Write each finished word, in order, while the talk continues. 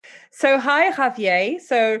So, hi, Javier.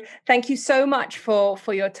 So, thank you so much for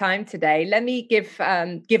your time today. Let me give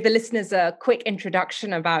the listeners a quick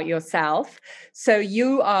introduction about yourself. So,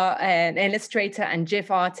 you are an illustrator and GIF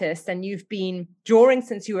artist, and you've been drawing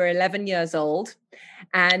since you were 11 years old.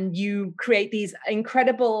 And you create these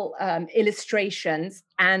incredible illustrations,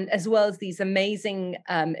 and as well as these amazing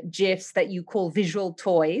GIFs that you call visual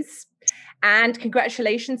toys. And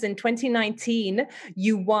congratulations, in 2019,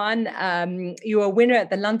 you won, you were a winner at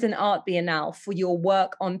the London Art Biennale for your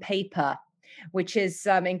work on paper, which is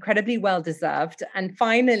incredibly well-deserved. And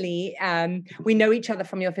finally, we know each other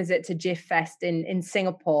from your visit to GIF Fest in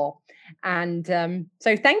Singapore. And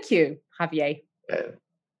so thank you, Javier.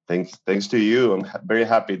 Thanks to you. I'm very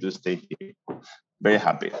happy to stay here. Very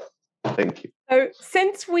happy. Thank you. So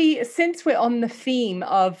since we're on the theme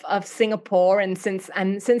of Singapore, and since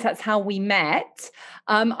that's how we met,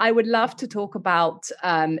 I would love to talk about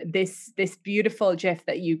this beautiful GIF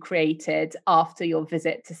that you created after your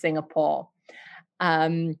visit to Singapore.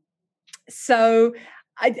 So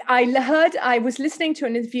I was listening to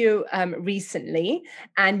an interview recently,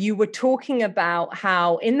 and you were talking about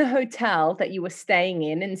how in the hotel that you were staying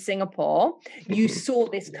in Singapore, you saw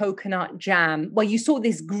this coconut jam. Well, you saw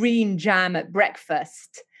this green jam at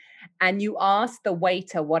breakfast, and you asked the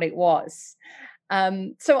waiter what it was.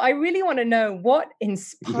 So I really want to know what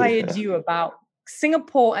inspired you about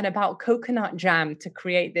Singapore and about coconut jam to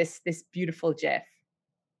create this beautiful GIF.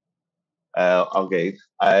 Okay,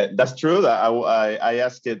 that's true. I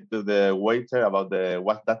asked it to the waiter about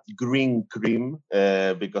what's that green cream,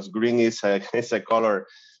 because green is a color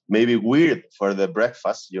maybe weird for the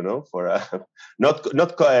breakfast, for not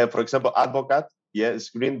for example, advocate. Yeah, it's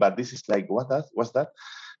green, but this is like what's that?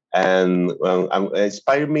 And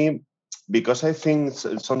inspired me because I think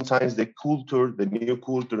sometimes the new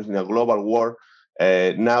cultures in a global war.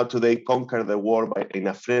 Now today conquer the world in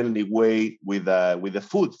a friendly way with the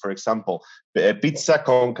food. For example, pizza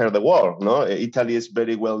conquer the world. No, Italy is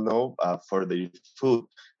very well known for the food,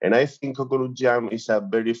 and I think coconut jam is a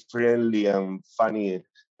very friendly and funny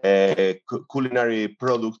culinary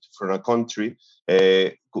product from a country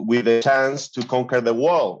with a chance to conquer the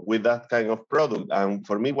world with that kind of product. And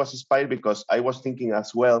for me, it was inspired because I was thinking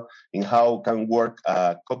as well in how can work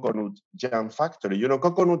a coconut jam factory.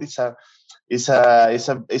 Coconut is it's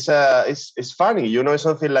funny, it's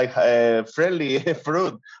something like friendly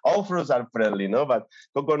fruit. All fruits are friendly, no? But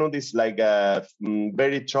coconut is like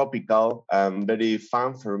very tropical and very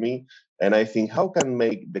fun for me. And I think, how can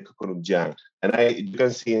make the coconut jam? And you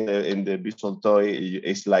can see in the visual toy,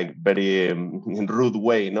 it's like very rude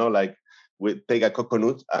way, like we take a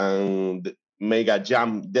coconut and make a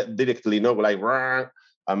jam directly, like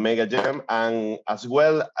a mega jam. And as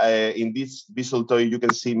well, in this visual toy, you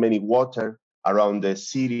can see many water around the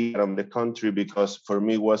city, around the country, because for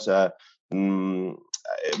me it was a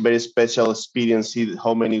very special experience, see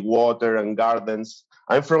how many water and gardens.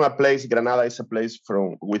 I'm from a place, Granada is a place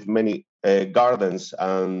with many gardens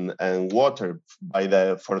and water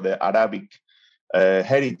for the Arabic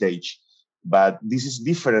heritage. But this is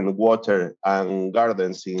different water and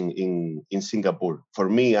gardens in Singapore. For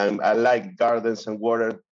me, I like gardens and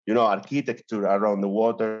water, architecture around the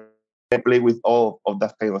water. I play with all of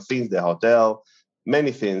that kind of things, the hotel,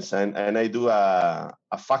 many things. And I do a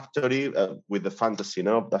factory with the fantasy,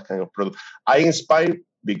 of that kind of product. I inspire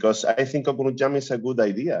because I think coconut jam is a good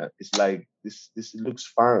idea. It's like, this looks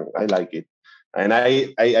fun. I like it. And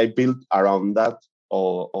I built around that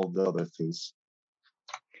all the other things.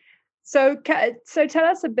 So tell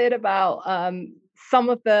us a bit about some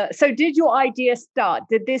of the. So did your idea start?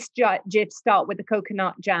 Did this GIF start with the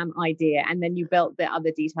coconut jam idea, and then you built the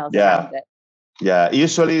other details around it? Yeah.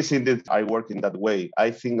 Usually, I work in that way.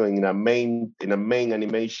 I think in a main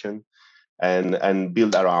animation, and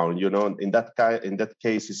build around. In that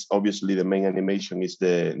case, is obviously the main animation is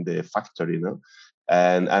the factory,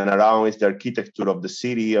 and around is the architecture of the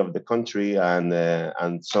city, of the country,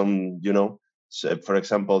 and some, so for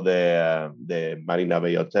example, the Marina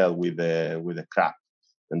Bay Hotel with the crab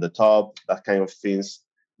in the top, that kind of things.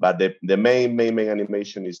 But the main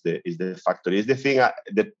animation is the factory. Is the thing.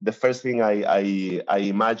 The first thing I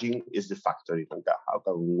imagine is the factory. How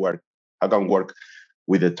can work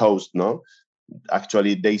with the toast? No,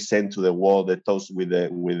 actually they send to the wall the toast with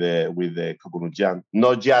the coconut jam.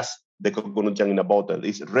 Not just the coconut jam in a bottle.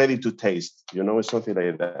 It's ready to taste. It's something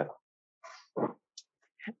like that.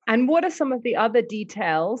 And what are some of the other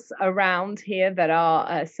details around here that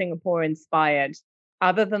are Singapore inspired,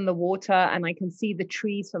 other than the water? And I can see the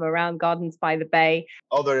trees from around Gardens by the Bay.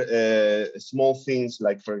 Other small things,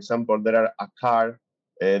 like, for example, there are a car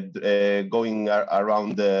going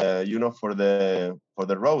around the, for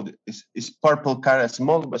the road. Is purple car, a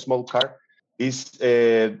small car. Is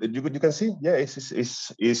you can see, yeah,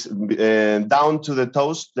 is down to the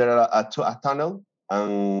toes. There are a tunnel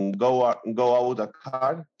and go out a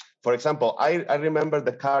car. For example, I remember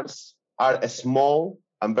the cars are small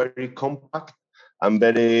and very compact and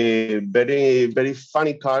very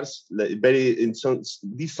funny cars, very in some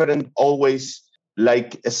different, always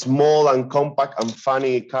like a small and compact and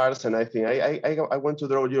funny cars. And I think I want to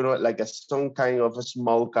draw, like some kind of a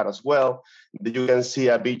small car as well. You can see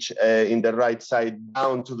a beach in the right side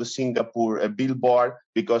down to the Singapore billboard,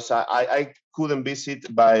 because I couldn't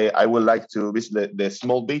visit, but I would like to visit the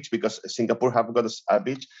small beach, because Singapore have got a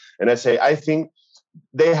beach. And I think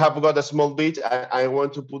they have got a small beach. I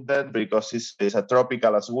want to put that because it's a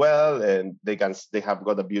tropical as well, and they have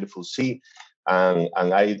got a beautiful sea. And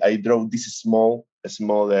I draw this small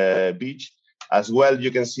beach as well.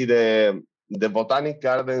 You can see the Botanic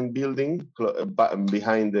Garden building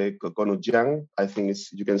behind the Konujiang. I think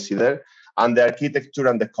you can see there, and the architecture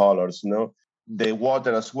and the colors, the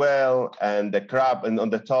water as well, and the crab, and on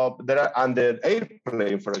the top there are, and the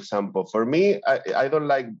airplane, for example. For me, I don't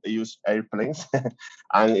like use airplanes,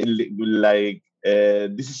 and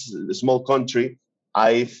this is a small country.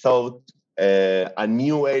 I thought a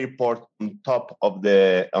new airport on top of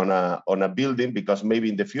on a building, because maybe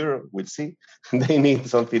in the future we'll see they need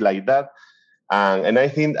something like that. And I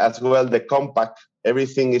think as well the compact,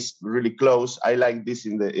 everything is really close. I like this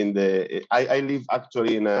I live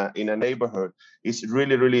actually in a neighborhood. It's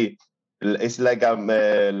really, it's like a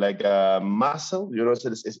muscle, so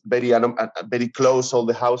it's very close, all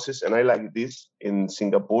the houses. And I like this in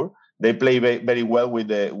Singapore. They play very well with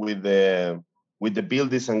the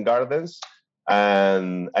buildings and gardens.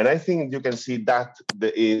 And I think you can see that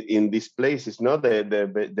in these places,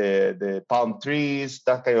 the palm trees,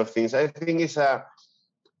 that kind of things. I think it's a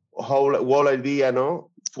whole idea,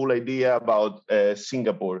 full idea about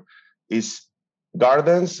Singapore is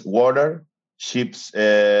gardens, water, ships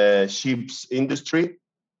industry,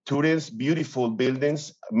 tourists, beautiful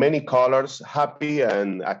buildings, many colors, happy,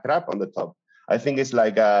 and a crab on the top. I think it's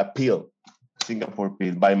like a pill, Singapore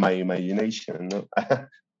pill, by my imagination.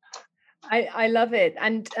 I love it,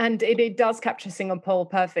 and it does capture Singapore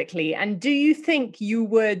perfectly. And do you think you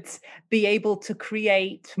would be able to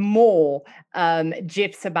create more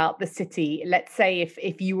GIFs about the city? Let's say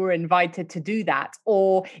if you were invited to do that,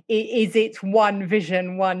 or is it one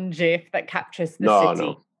vision, one GIF that captures the city?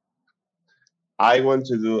 No. I want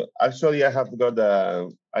to do. Actually,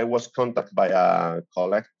 I was contacted by a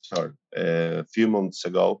collector a few months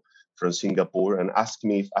ago from Singapore, and asked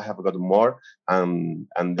me if I have got more, and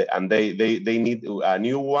they need a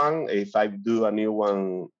new one. If I do a new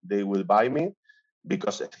one, they will buy me,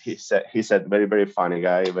 because he's a very, very funny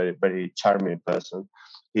guy, very, very charming person.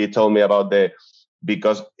 He told me about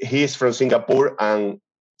because he's from Singapore, and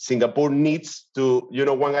Singapore needs to,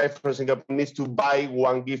 one guy from Singapore needs to buy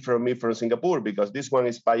one gift from me from Singapore, because this one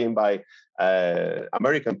is buying by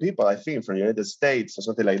American people, I think, from the United States or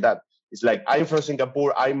something like that. It's like, I'm from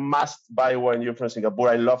Singapore, I must buy one. You're from Singapore,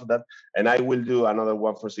 I love that. And I will do another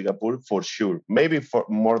one for Singapore for sure. Maybe for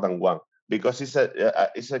more than one, because it's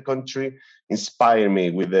a country inspire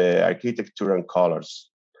me with the architecture and colors.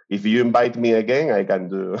 If you invite me again, I can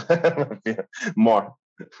do more.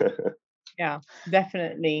 Yeah,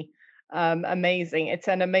 definitely. Amazing. It's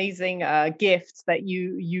an amazing gift that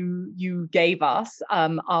you gave us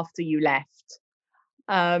after you left.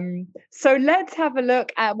 So let's have a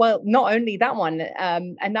look at, well, not only that one,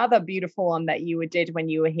 another beautiful one that you did when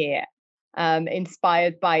you were here,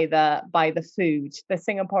 inspired by the food, the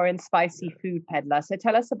Singaporean spicy food peddler. So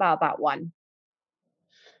tell us about that one.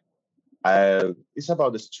 It's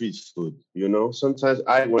about the street food. Sometimes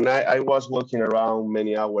when I was walking around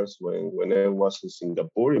many hours when I was in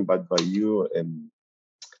Singapore, in Bad Bayu,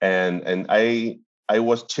 and I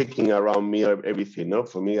was checking around me everything.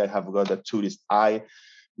 For me, I have got a tourist eye,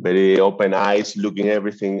 very open eyes, looking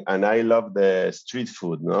everything, and I love the street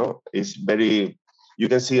food. It's very, you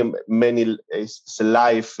can see many. It's a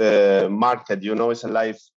live market. It's a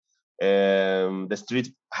live. The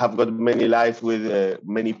street have got many life with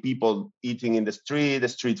many people eating in the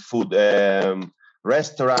street food,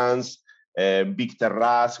 restaurants, big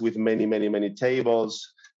terrace with many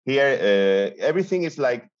tables. Here, everything is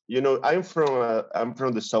like, I'm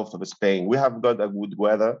from the south of Spain. We have got a good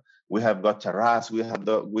weather. We have got terrace. We have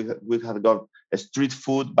got a street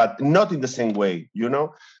food, but not in the same way.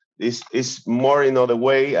 It's more in other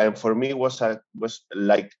way. And for me, was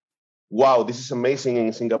like, wow, this is amazing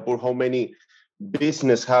in Singapore. How many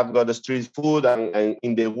business have got the street food, and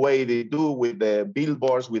in the way they do with the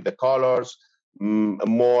billboards, with the colors,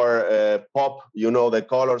 more pop, the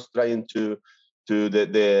colors, trying to do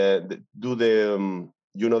the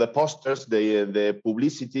the posters, the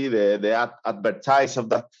publicity, the advertise of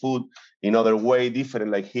that food in other way,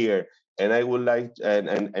 different like here. And I would like,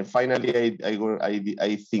 and finally,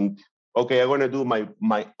 I think, okay, I'm gonna do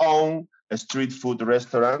my own street food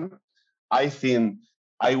restaurant. I think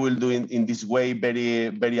I will do in this way, very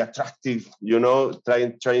very attractive.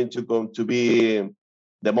 Trying to go to be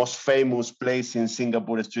the most famous place in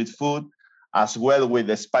Singapore street food, as well with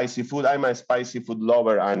the spicy food. I'm a spicy food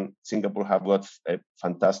lover, and Singapore have got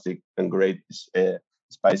fantastic and great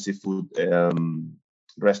spicy food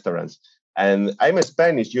restaurants. And I'm a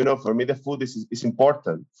Spanish. For me the food is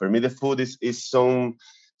important. For me the food is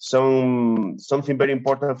something very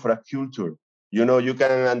important for a culture. You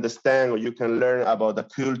can understand or you can learn about the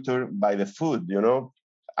culture by the food.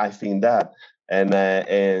 I think that, and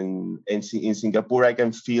in Singapore I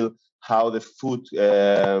can feel how the food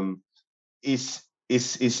is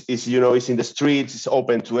in the streets. It's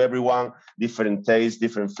open to everyone, different tastes,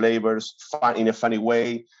 different flavors, fun in a funny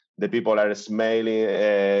way. The people are smiling,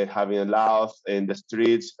 having a laugh in the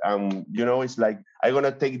streets. It's like I'm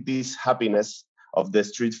gonna take this happiness of the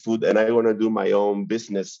street food and I'm gonna do my own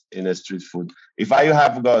business in a street food. If I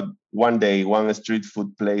have got one day one street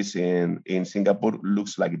food place in Singapore,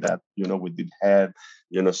 looks like that, with the hair,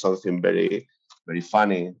 something very very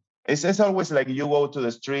funny. It's always like you go to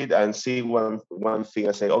the street and see one thing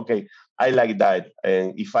and say, okay, I like that.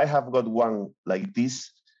 And if I have got one like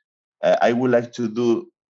this, I would like to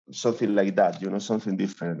do something like that, something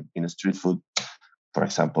different in a street food, for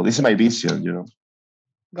example. This is my vision.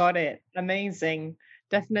 Got it. Amazing.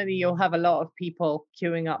 Definitely, you'll have a lot of people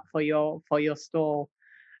queuing up for your stall.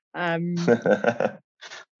 Um,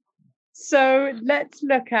 so let's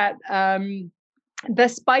look at the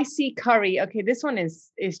spicy curry. Okay, this one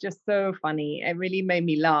is just so funny. It really made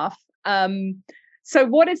me laugh. So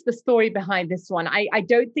what is the story behind this one? I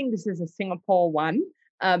don't think this is a Singapore one,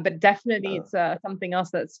 but definitely it's something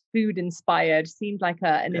else that's food inspired. Seems like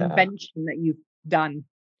an invention that you've done.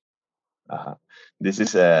 This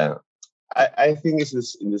is I think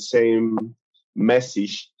it's in the same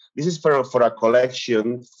message. This is for a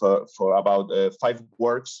collection for about 5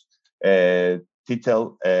 works.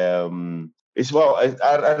 Title is, well,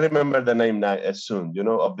 I remember the name now soon.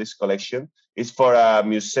 Of this collection. It's for a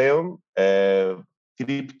museum,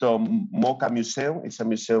 Crypto Mocha Museum. It's a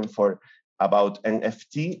museum for about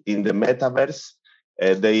NFT in the metaverse.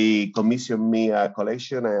 They commissioned me a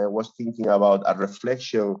collection. I was thinking about a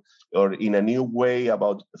reflection or in a new way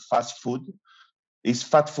about fast food. It's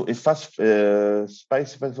fast food. It's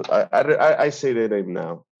spicy fast food. I say the name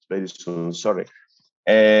now very soon. Sorry.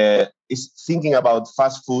 It's thinking about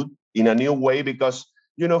fast food in a new way because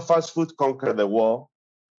fast food conquered the world.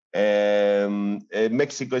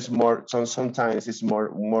 Mexico is more, sometimes it's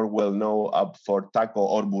more well known for taco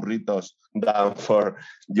or burritos than for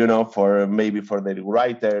for maybe for the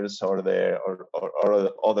writers or or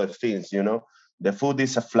other things. The food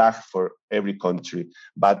is a flag for every country,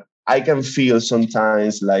 but I can feel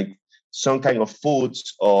sometimes like some kind of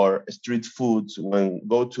foods or street foods when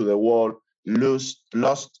go to the world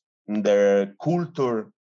lost their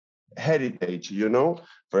culture heritage.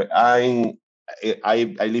 For I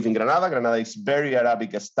live in Granada. Granada is very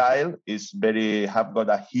Arabic style. It's very have got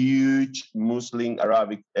a huge Muslim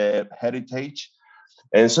Arabic heritage.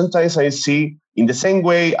 And sometimes I see in the same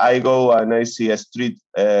way I go and I see a street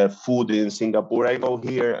food in Singapore. I go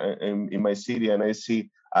here in my city and I see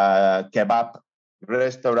a kebab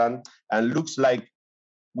restaurant and looks like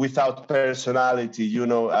without personality.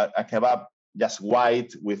 A kebab just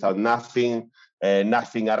white without nothing.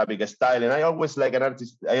 Nothing Arabic style. And I always, like an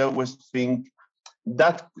artist, I always think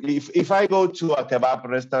that if I go to a kebab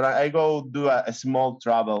restaurant, I go do a small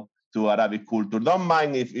travel to Arabic culture. Don't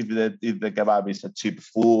mind if the kebab is a cheap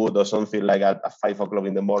food or something like at 5 o'clock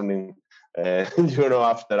in the morning,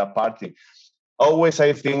 after a party. Always,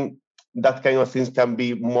 I think that kind of things can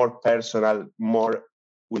be more personal,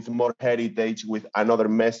 with more heritage, with another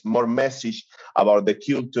more message about the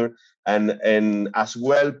culture, and as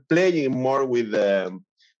well playing more with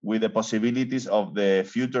the possibilities of the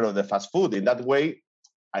future of the fast food. In that way,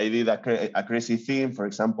 I did a crazy thing. For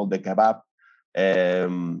example, the kebab,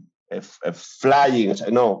 flying.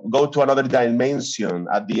 No, go to another dimension.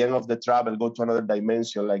 At the end of the travel, go to another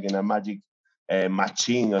dimension, like in a magic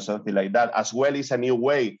machine or something like that. As well, it's a new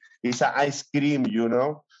way. It's an ice cream.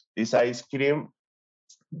 It's ice cream,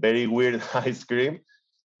 very weird ice cream,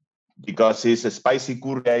 because it's a spicy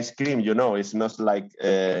curry ice cream, it's not like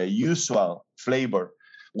usual flavor.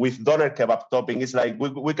 With doner kebab topping, it's like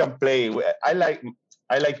we can play. I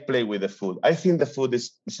like play with the food. I think the food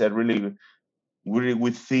is a really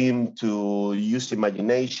good theme to use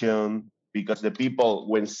imagination, because the people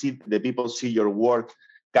see your work,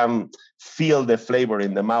 can feel the flavor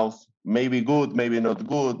in the mouth. Maybe good, maybe not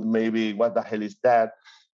good, maybe what the hell is that?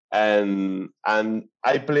 And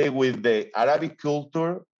I play with the Arabic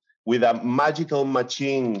culture with a magical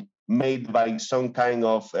machine made by some kind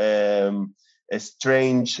of a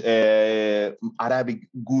strange Arabic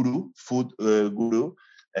food guru,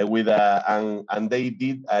 and they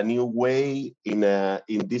did a new way in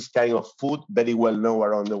this kind of food, very well known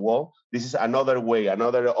around the world. This is another way,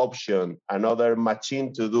 another option, another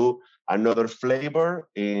machine to do another flavor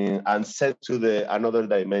and set to the another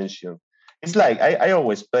dimension. It's like I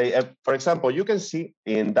always play. For example, you can see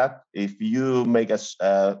in that, if you make a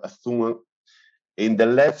zoom in the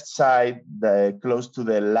left side, close to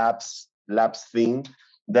the labs thing,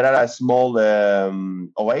 there are a small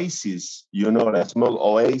oasis. A small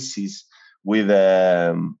oasis with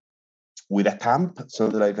a camp,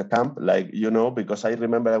 something like a camp, because I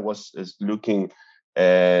remember I was looking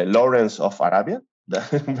Lawrence of Arabia,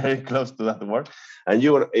 very close to that word, and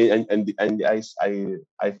you were, and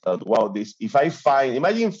I thought, wow, this, if I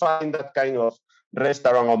imagine find that kind of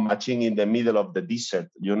restaurant or machine in the middle of the desert,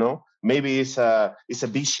 maybe it's a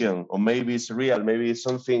vision, or maybe it's real, maybe it's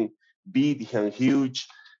big and huge.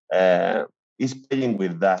 Is playing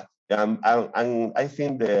with that, and I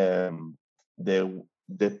think the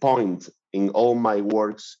point in all my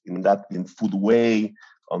works in food way,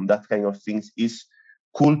 on that kind of things, is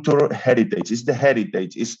cultural heritage. It's the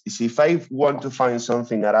heritage. Is if I want to find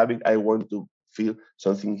something Arabic, I want to feel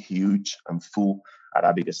something huge and full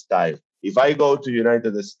Arabic style. If I go to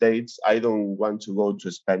United States, I don't want to go to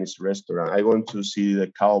a Spanish restaurant. I want to see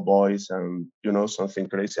the cowboys and something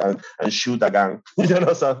crazy, and shoot a gun,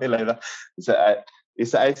 something like that. So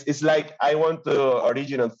it's like I want the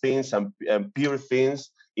original things and pure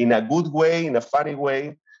things in a good way, in a funny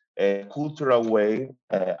way, a cultural way.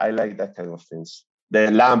 I like that kind of things.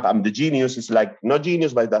 The lamp and the genius is like not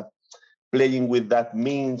genius, but that playing with that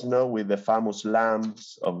means, with the famous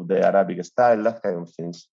lamps of the Arabic style, that kind of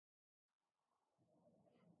things.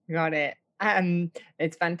 Got it.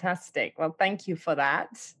 It's fantastic. Well, thank you for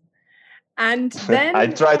that. And then I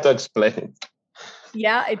try to explain it.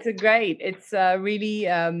 Yeah, it's really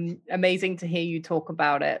amazing to hear you talk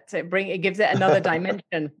about it. It gives it another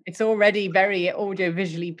dimension. It's already very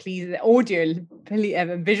visually pleasing,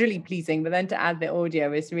 but then to add the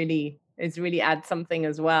audio is really adds something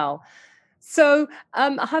as well. So,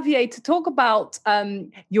 Javier, to talk about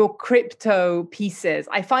your crypto pieces,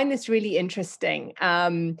 I find this really interesting.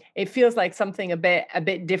 It feels like something a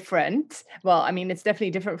bit different. Well, I mean, it's definitely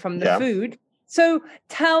different from the food. So,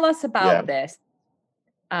 tell us about this.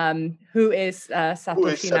 Who is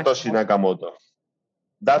Satoshi Nakamoto?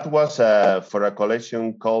 That was for a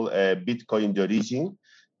collection called Bitcoin the Origin.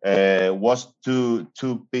 Was two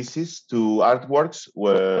pieces, two artworks.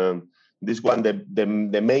 Where this one,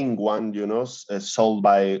 the main one, sold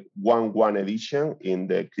by one edition in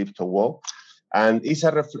the crypto world, and it's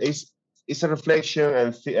a reflection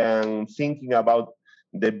and thinking about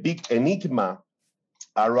the big enigma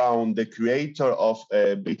around the creator of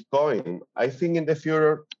Bitcoin. I think in the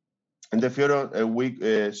future,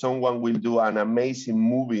 someone will do an amazing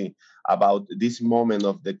movie about this moment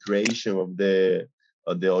of the creation of the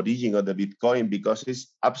origin of the Bitcoin, because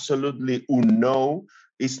it's absolutely unknown.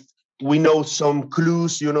 We know some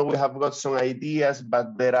clues, we have got some ideas,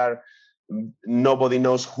 but nobody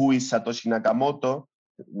knows who is Satoshi Nakamoto.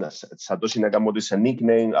 Satoshi Nakamoto is a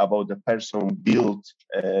nickname about the person built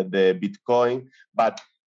the Bitcoin. But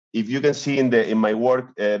if you can see in my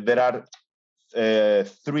work, there are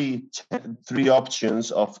three options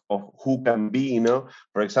of who can be.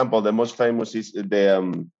 For example, the most famous is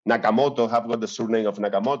the Nakamoto, have got the surname of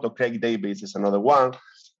Nakamoto. Craig Davis is another one.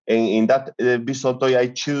 And in that visual toy, I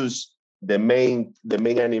choose the main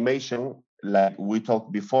animation, like we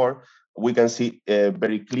talked before. We can see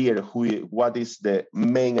very clear what is the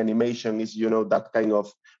main animation is. That kind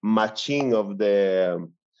of machine of the.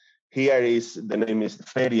 Here is the name is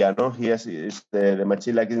Feria, no? Here is the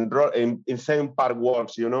machine, like in theme park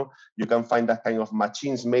works, you can find that kind of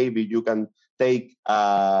machines. Maybe you can take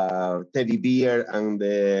a teddy bear and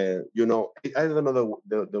I don't know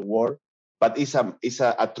the word, but it's a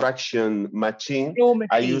attraction machine.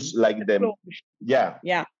 I use like them,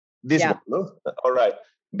 this one, no? All right.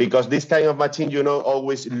 Because this kind of machine,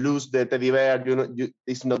 always lose the teddy bear.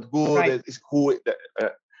 It's not good. Right. It's who.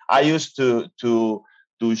 I used to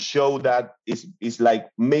to show that it's like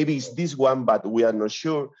maybe it's this one, but we are not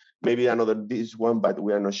sure. Maybe another this one, but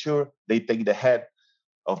we are not sure. They take the head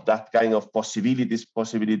of that kind of possibilities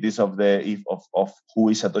of of who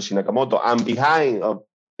is Satoshi Nakamoto, and behind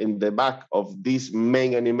in the back of this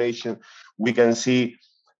main animation, we can see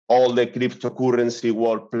all the cryptocurrency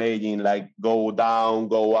world playing, like go down,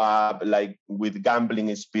 go up, like with gambling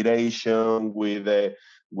inspiration, with a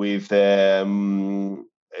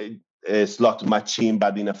slot machine,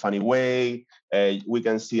 but in a funny way. We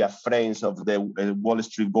can see a frames of the Wall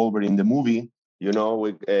Street Wolverine in the movie. You know,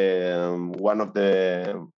 with one of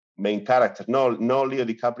the main characters, no Leo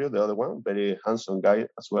DiCaprio, the other one, very handsome guy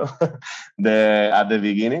as well. At the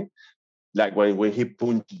beginning, like when he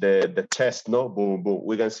punched the chest, no, boom, boom.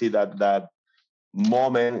 We can see that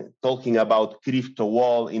moment talking about crypto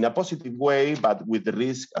wall in a positive way, but with the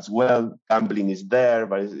risk as well. Gambling is there,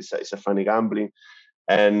 but it's a funny gambling.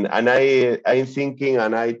 And I'm thinking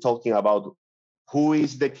and I talking about who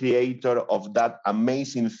is the creator of that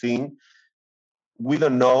amazing thing. We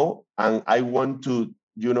don't know, and I want to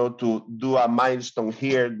to do a milestone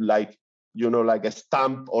here, like like a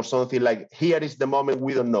stamp or something, like here is the moment.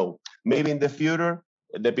 We don't know, maybe in the future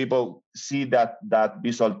the people see that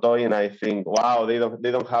visual toy and I think, wow, they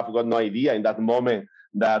don't have got no idea in that moment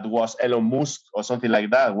that was Elon Musk or something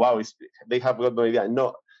like that. Wow, they have got no idea.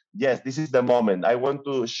 No, yes, this is the moment. I want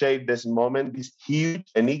to shape this moment, this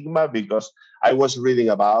huge enigma, because I was reading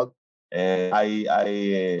about.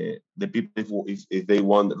 The people, if they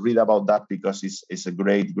want, read about that, because it's a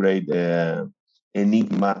great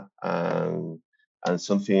enigma, and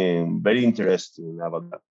something very interesting about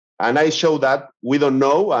that. And I show that we don't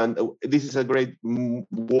know, and this is a great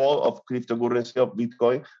wall of cryptocurrency of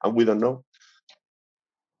Bitcoin, and we don't know.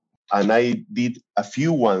 And I did a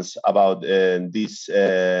few ones about this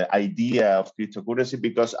idea of cryptocurrency,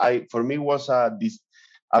 because for me was this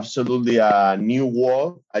absolutely a new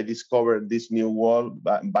world. I discovered this new world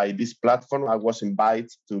by this platform. I was invited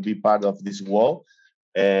to be part of this world,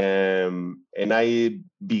 and I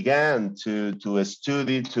began to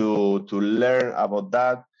study, to learn about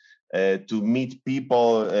that, to meet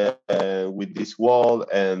people with this world,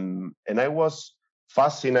 and I was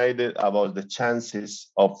fascinated about the chances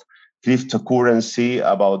of cryptocurrency,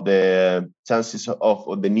 about the chances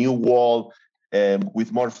of the new world,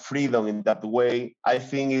 with more freedom in that way. I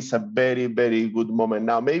think it's a very, very good moment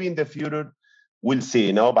now. Maybe in the future, we'll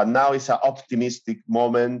see, but now it's an optimistic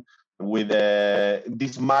moment with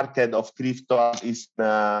this market of crypto is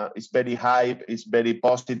very hype, it's very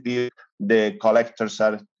positive. The collectors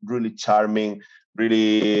are really charming,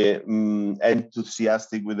 really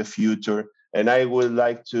enthusiastic with the future. And I would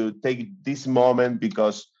like to take this moment,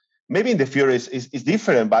 because maybe in the future is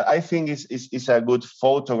different, but I think it's a good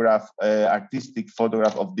photograph, artistic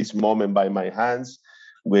photograph of this moment by my hands.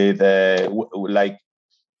 With like,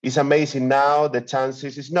 it's amazing now. The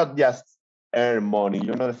chances, it's not just earn money.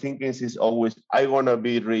 The thinking is always I want to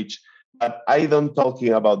be rich, but I don't talking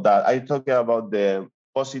about that. I talking about the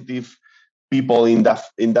positive people in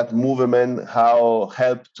that movement, how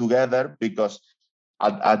help together, because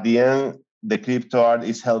at the end, the crypto art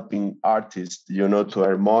is helping artists, to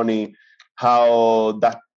earn money. How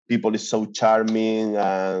that people is so charming,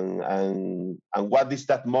 and what is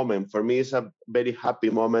that moment for me? Is a very happy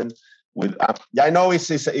moment. With I know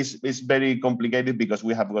it's very complicated, because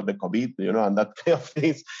we have got the COVID, and that kind of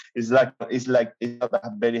things. It's not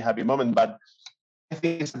a very happy moment, but I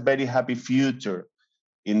think it's a very happy future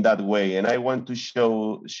in that way. And I want to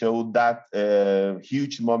show that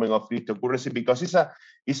huge moment of cryptocurrency, because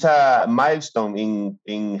it's a milestone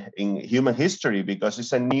in human history, because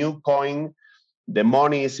it's a new coin. The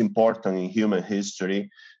money is important in human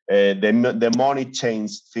history. The money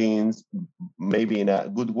changed things, maybe in a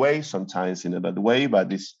good way, sometimes in a bad way,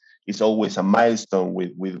 but it's always a milestone.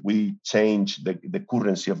 We change the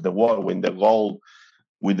currency of the world when the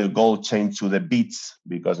gold changed to the bits,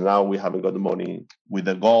 because now we haven't got the money with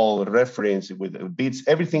the gold reference, with the bits.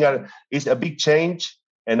 Everything is a big change,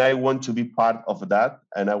 and I want to be part of that,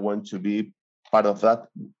 and I want to be part of that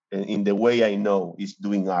in the way I know is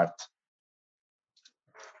doing art.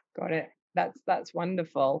 Got it. That's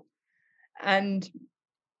wonderful. And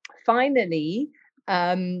finally,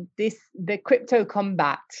 the crypto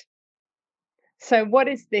combat. So what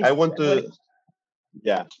is this? I want to,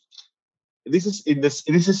 yeah. This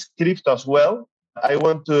is crypto as well. I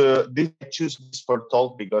choose this for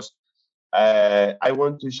talk, because I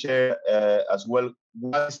want to share as well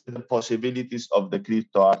what is the possibilities of the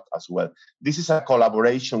crypto art as well. This is a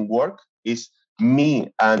collaboration work. It's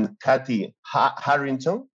me and Kathy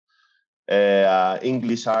Harrington.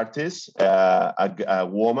 English artist, a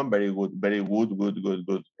woman, very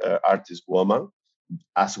good artist woman,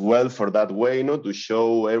 as well for that way, to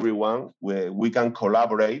show everyone we can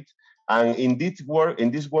collaborate. And in this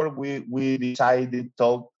work, we decided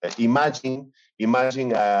to imagine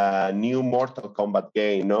a new Mortal Kombat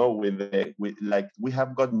game, with like we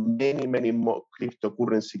have got many more crypto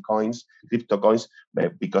coins,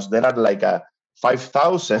 because there are like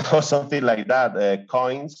 5,000 or something like that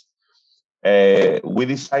coins. We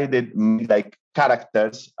decided like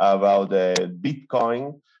characters about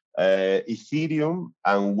Bitcoin, Ethereum,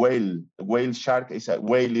 and whale. Whale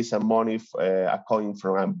is a money, a coin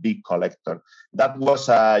from a big collector. That was,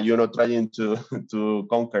 trying to to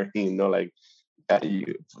conquer him. Like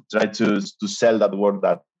you try to sell that word,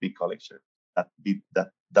 that big collection,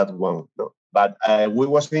 that one. No, but we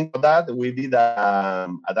was thinking of that. We did a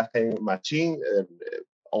that kind of machine,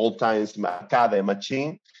 all times arcade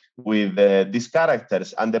machine with these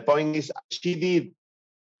characters, and the point is she did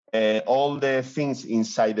all the things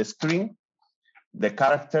inside the screen, the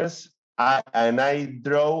characters, and I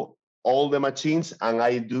draw all the machines, and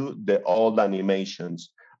I do all the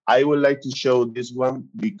animations. I would like to show this one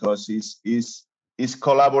because is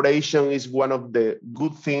collaboration is one of the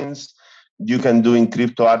good things you can do in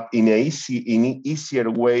crypto art in an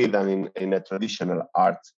easier way than in a traditional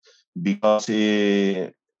art, because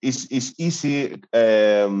it's easy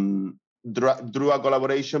through a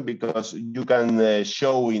collaboration, because you can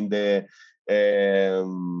show in the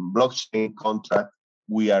blockchain contract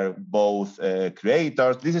we are both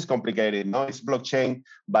creators. This is complicated, no? It's blockchain,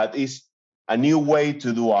 but it's a new way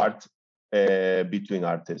to do art between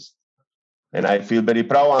artists. And I feel very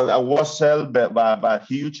proud. And I was sold by a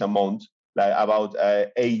huge amount, like about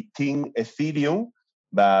 18 Ethereum,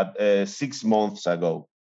 but 6 months ago.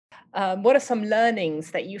 What are some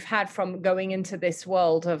learnings that you've had from going into this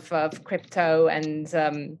world of crypto and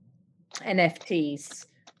NFTs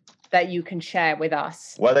that you can share with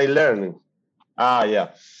us? What I learned? Yeah.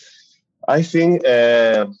 I think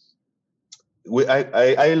I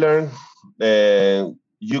learned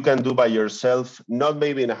you can do by yourself, not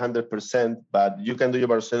maybe in 100%, but you can do it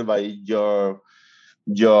by yourself by your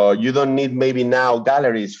you don't need maybe now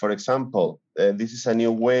galleries, for example. This is a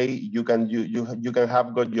new way. You can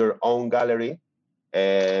have got your own gallery.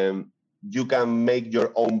 You can make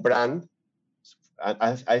your own brand.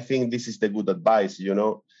 I think this is the good advice.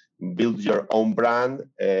 Build your own brand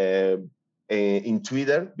in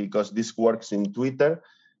Twitter, because this works in Twitter.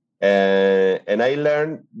 And I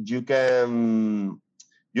learned you can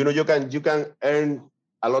earn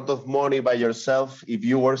a lot of money by yourself if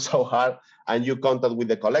you work so hard and you contact with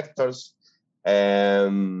the collectors.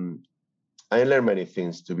 I learned many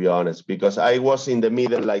things, to be honest, because I was in the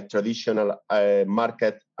middle, like traditional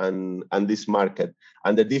market and this market,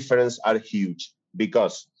 and the difference are huge.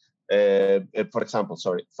 Because, for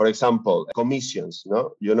example, commissions,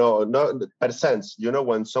 no, percents.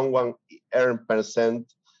 When someone earn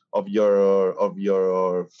percent of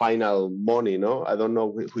your final money, no, I don't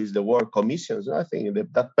know who is the word, commissions. I think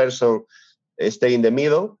that person stay in the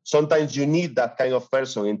middle. Sometimes you need that kind of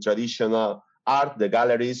person in traditional art, the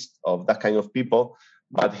galleries of that kind of people.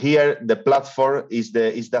 But here the platform is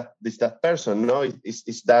that person, no,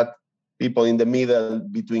 it's that people in the middle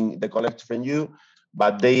between the collector and you,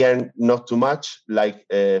 but they earn not too much, like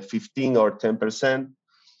 15 or 10%.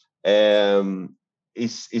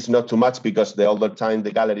 Is not too much, because the older time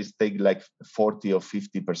the galleries take like 40 or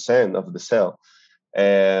 50% of the sale.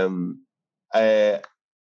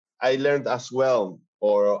 I learned as well,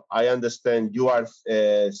 or I understand, you are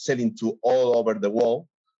selling to all over the world.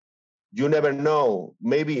 You never know.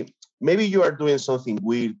 Maybe you are doing something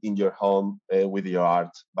weird in your home with your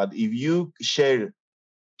art, but if you share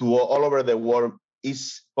to all over the world,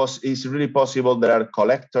 it's really possible there are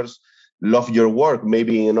collectors love your work,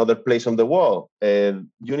 maybe in another place on the world. You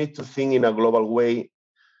need to think in a global way.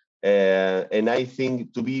 And I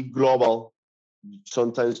think to be global,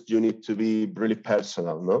 sometimes you need to be really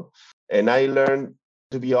personal, no? And I learned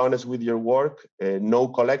to be honest with your work. No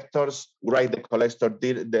collectors, write the collector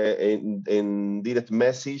in direct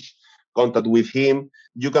message, contact with him.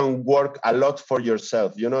 You can work a lot for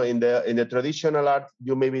yourself. In the traditional art,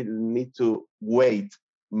 you maybe need to wait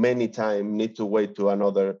many times, need to wait to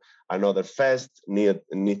another fest, need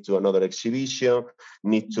to another exhibition,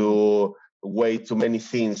 need to wait to many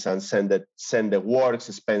things, and send the works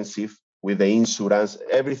expensive. with the insurance.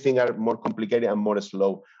 Everything are more complicated and more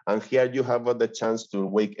slow. And here you have the chance to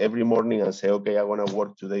wake every morning and say, okay, I want to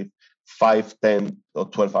work today 5, 10, or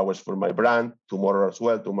 12 hours for my brand, tomorrow as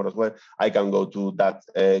well. I can go to that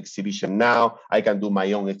exhibition now. I can do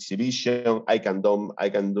my own exhibition. I can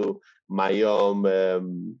do my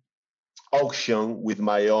own auction with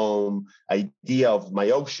my own idea of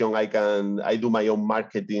my auction. I do my own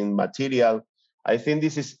marketing material. I think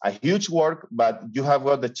this is a huge work, but you have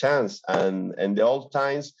got the chance. And in the old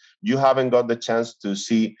times, you haven't got the chance to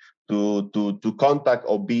see, to contact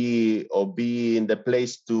or be in the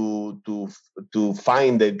place to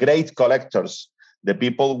find the great collectors, the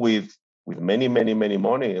people with many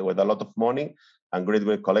money, with a lot of money, and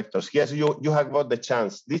great collectors. Yes, you have got the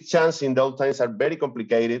chance. These chance in the old times are very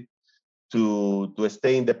complicated to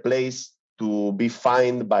stay in the place, to be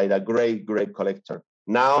found by the great collector.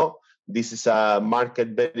 Now this is a market,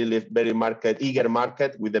 very market eager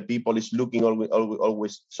market, with the people is looking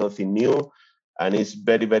always something new, and it's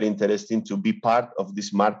very interesting to be part of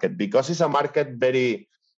this market, because it's a market very,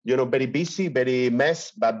 very busy, very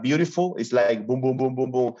mess, but beautiful. It's like boom boom boom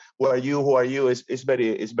boom boom. Who are you? It's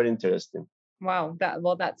very interesting. Wow,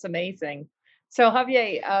 that's amazing. So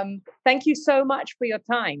Javier, thank you so much for your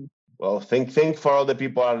time. Well, thank for all the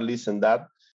people are listening that.